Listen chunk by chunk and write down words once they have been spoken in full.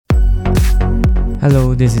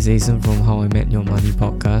Hello, this is Asen from How I Met Your Money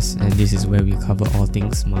podcast, and this is where we cover all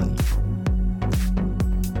things money.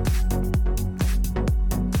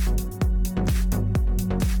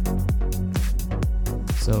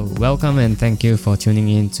 So, welcome and thank you for tuning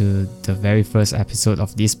in to the very first episode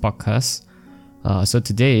of this podcast. So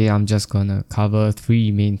today, I'm just gonna cover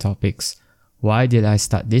three main topics. Why did I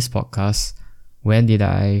start this podcast? When did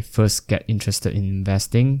I first get interested in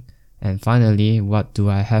investing? And finally, what do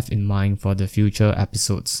I have in mind for the future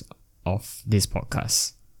episodes of this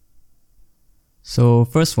podcast? So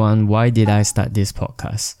first one, why did I start this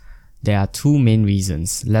podcast? There are two main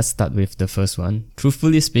reasons. Let's start with the first one.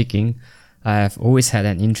 Truthfully speaking, I have always had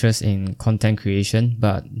an interest in content creation,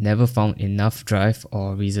 but never found enough drive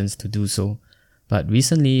or reasons to do so. But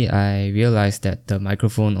recently, I realized that the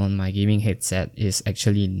microphone on my gaming headset is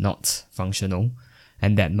actually not functional,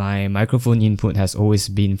 and that my microphone input has always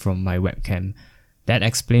been from my webcam. That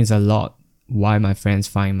explains a lot why my friends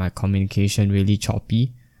find my communication really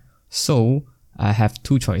choppy. So, I have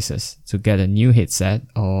two choices, to get a new headset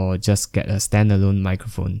or just get a standalone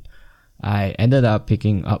microphone. I ended up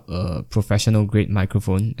picking up a professional grade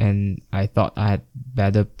microphone, and I thought I had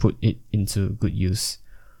better put it into good use.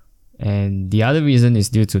 And the other reason is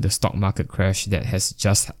due to the stock market crash that has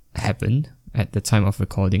just happened at the time of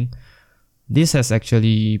recording. This has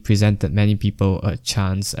actually presented many people a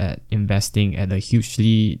chance at investing at a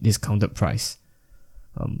hugely discounted price.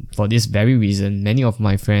 For this very reason, many of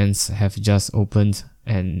my friends have just opened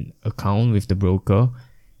an account with the broker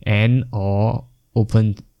and or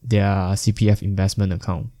opened their CPF investment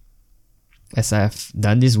account. As I have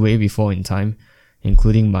done this way before in time,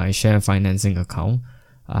 including my share financing account,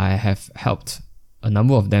 I have helped a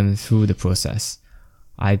number of them through the process.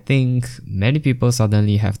 I think many people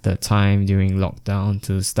suddenly have the time during lockdown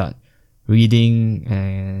to start reading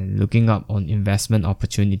and looking up on investment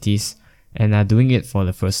opportunities and are doing it for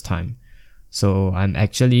the first time. So I'm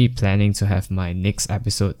actually planning to have my next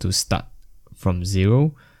episode to start from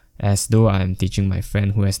zero, as though I'm teaching my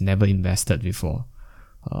friend who has never invested before.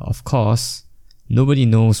 Of course, nobody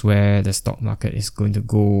knows where the stock market is going to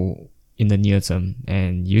go in the near term,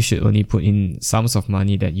 and you should only put in sums of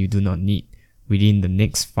money that you do not need within the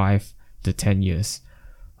next 5 to 10 years.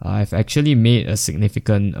 I've actually made a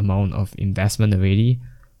significant amount of investment already.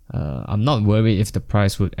 I'm not worried if the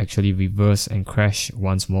price would actually reverse and crash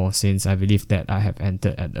once more, since I believe that I have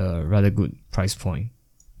entered at a rather good price point.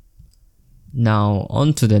 Now,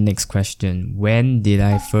 on to the next question. When did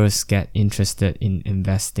I first get interested in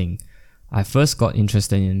investing? I first got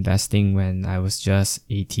interested in investing when I was just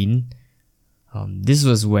 18. This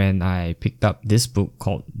was when I picked up this book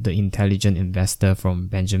called The Intelligent Investor from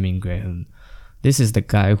Benjamin Graham. This is the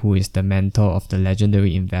guy who is the mentor of the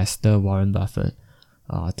legendary investor Warren Buffett.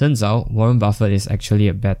 Turns out Warren Buffett is actually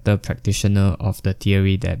a better practitioner of the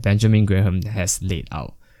theory that Benjamin Graham has laid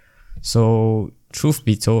out. So, truth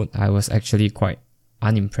be told, I was actually quite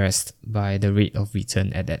unimpressed by the rate of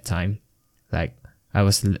return at that time. I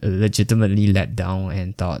was legitimately let down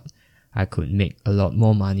and thought I could make a lot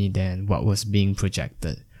more money than what was being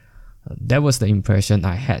projected. That was the impression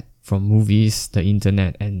I had from movies, the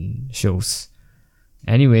internet, and shows.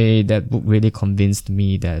 Anyway, that book really convinced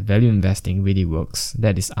me that value investing really works.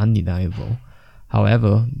 That is undeniable.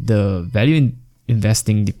 However, the value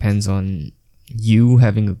investing depends on you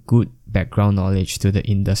having a good background knowledge to the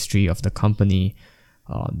industry of the company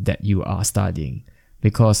that you are studying,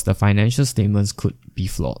 because the financial statements could be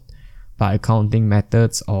flawed by accounting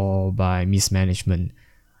methods or by mismanagement.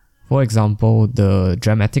 For example, the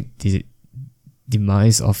dramatic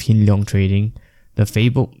demise of Hin Leong Trading, the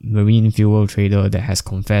fabled marine fuel trader that has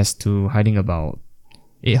confessed to hiding about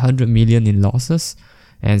 800 million in losses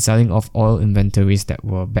and selling off oil inventories that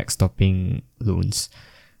were backstopping loans.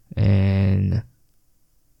 And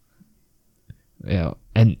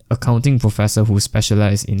an accounting professor who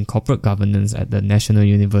specialized in corporate governance at the National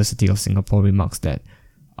University of Singapore remarks that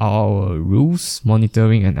our rules,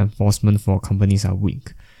 monitoring and enforcement for companies are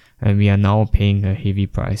weak, and we are now paying a heavy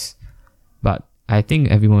price. But I think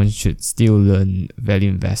everyone should still learn value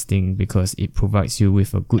investing because it provides you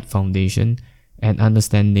with a good foundation and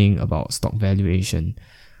understanding about stock valuation.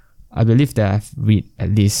 I believe that I've read at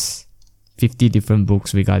least 50 different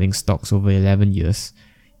books regarding stocks over 11 years.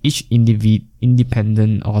 Each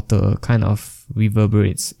independent author kind of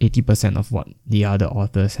reverberates 80% of what the other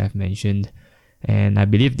authors have mentioned, and I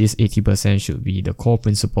believe this 80% should be the core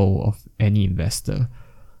principle of any investor.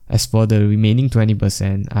 As for the remaining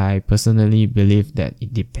 20%, I personally believe that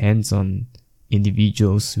it depends on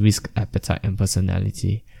individuals' risk appetite and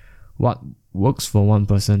personality. What works for one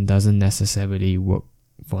person doesn't necessarily work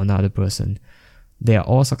for another person. They are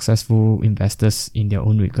all successful investors in their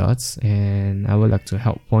own regards, and I would like to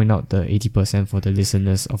help point out the 80% for the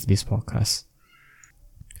listeners of this podcast.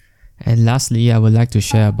 And lastly, I would like to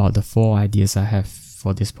share about the 4 ideas I have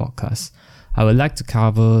for this podcast. I would like to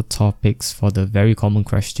cover topics for the very common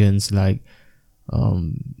questions like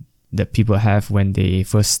that people have when they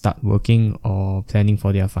first start working or planning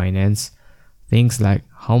for their finance. Things like,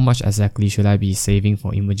 how much exactly should I be saving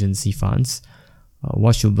for emergency funds?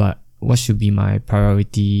 What should be my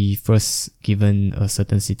priority first given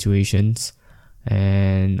certain situations?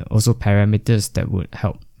 And also parameters that would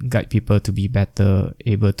help guide people to be better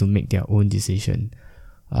able to make their own decision.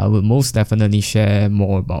 I will most definitely share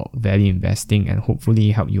more about value investing and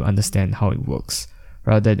hopefully help you understand how it works,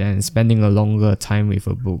 rather than spending a longer time with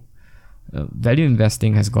a book. Value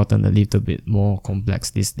investing has gotten a little bit more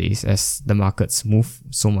complex these days as the markets move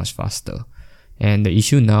so much faster. And the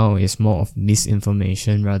issue now is more of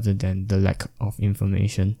misinformation rather than the lack of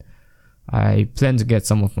information. I plan to get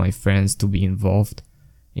some of my friends to be involved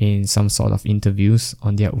in some sort of interviews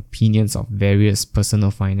on their opinions of various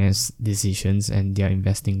personal finance decisions and their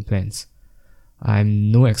investing plans.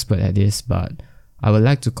 I'm no expert at this, but I would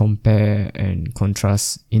like to compare and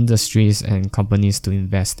contrast industries and companies to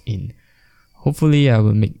invest in. Hopefully, I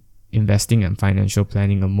will make investing and financial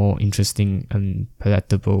planning a more interesting and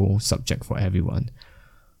palatable subject for everyone.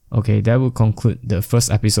 Okay, that will conclude the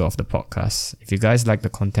first episode of the podcast. If you guys like the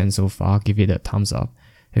content so far, give it a thumbs up.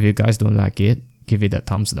 If you guys don't like it, give it a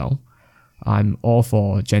thumbs down. I'm all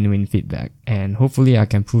for genuine feedback, and hopefully I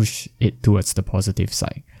can push it towards the positive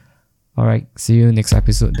side. Alright, see you next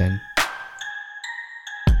episode then.